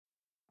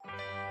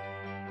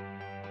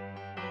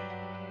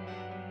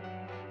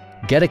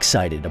Get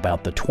excited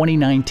about the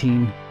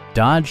 2019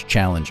 Dodge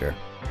Challenger.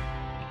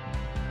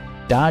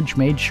 Dodge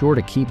made sure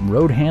to keep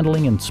road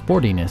handling and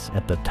sportiness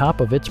at the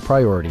top of its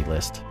priority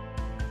list.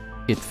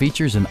 It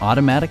features an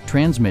automatic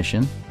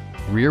transmission,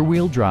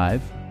 rear-wheel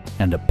drive,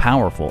 and a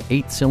powerful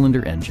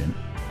 8-cylinder engine.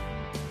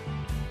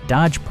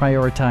 Dodge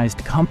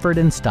prioritized comfort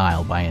and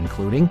style by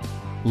including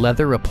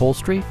leather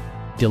upholstery,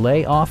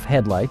 delay-off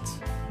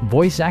headlights,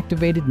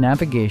 voice-activated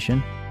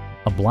navigation,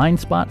 a blind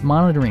spot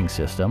monitoring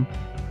system,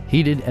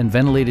 heated and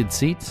ventilated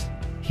seats,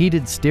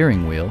 heated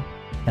steering wheel,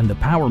 and the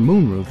power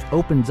moonroof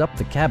opens up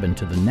the cabin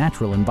to the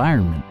natural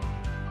environment.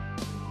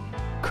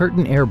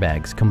 Curtain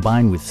airbags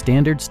combine with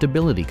standard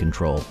stability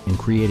control in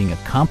creating a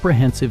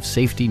comprehensive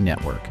safety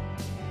network.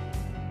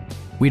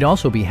 We'd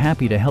also be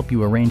happy to help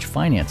you arrange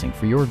financing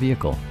for your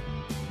vehicle.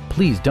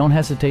 Please don't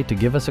hesitate to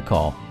give us a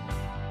call.